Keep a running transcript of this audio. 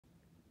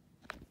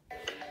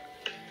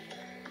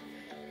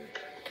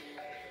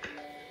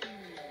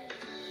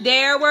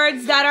They're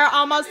words that are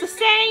almost the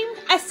same,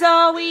 and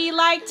so we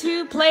like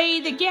to play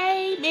the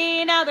game.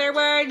 In other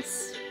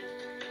words,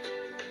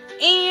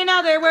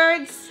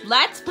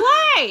 let's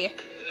play.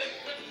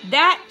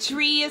 That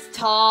tree is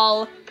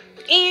tall.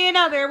 In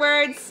other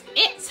words,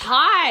 it's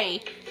high.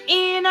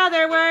 In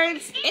other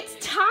words, it's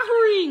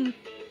towering.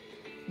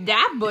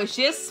 That bush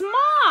is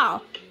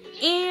small.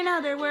 In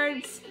other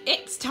words,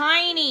 it's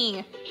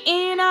tiny.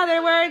 In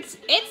other words,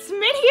 it's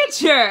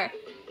miniature.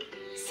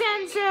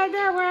 Since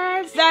they're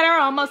words that are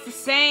almost the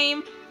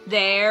same,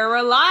 they're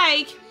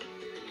alike.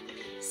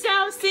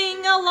 So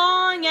sing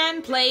along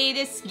and play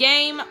this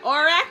game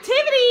or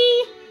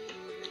activity.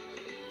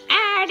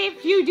 And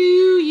if you do,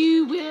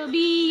 you will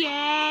be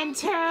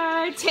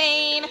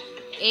entertained.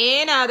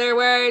 In other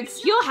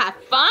words, you'll have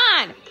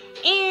fun.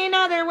 In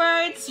other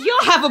words,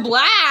 you'll have a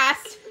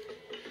blast.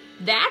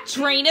 That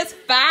train is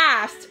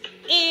fast.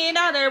 In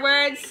other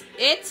words,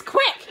 it's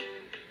quick.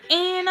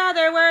 In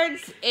other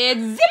words, it's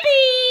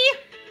zippy.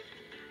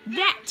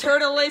 That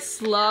turtle is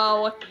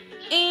slow.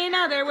 In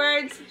other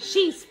words,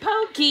 she's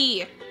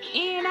pokey.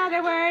 In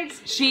other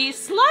words, she's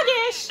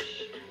sluggish.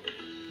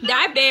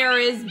 That bear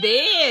is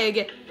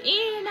big.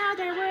 In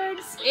other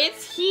words,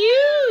 it's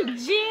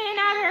huge. In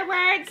other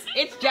words,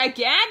 it's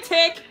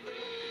gigantic.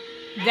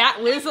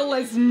 That whistle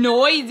is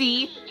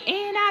noisy.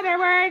 In other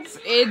words,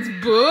 it's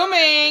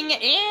booming.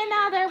 In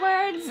other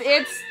words,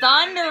 it's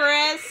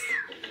thunderous.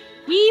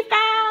 We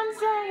found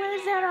some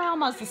words that are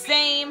almost the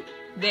same.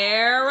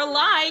 They're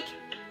alike.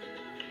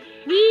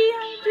 We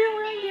are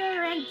doing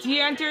here and to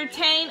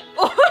entertain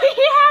or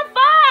we have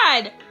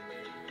fun.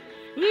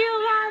 You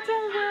lots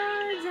of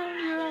words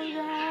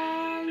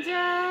and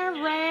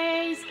your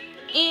race.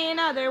 In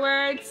other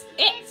words,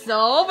 it's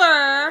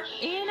over.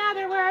 In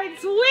other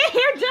words,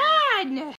 we're done.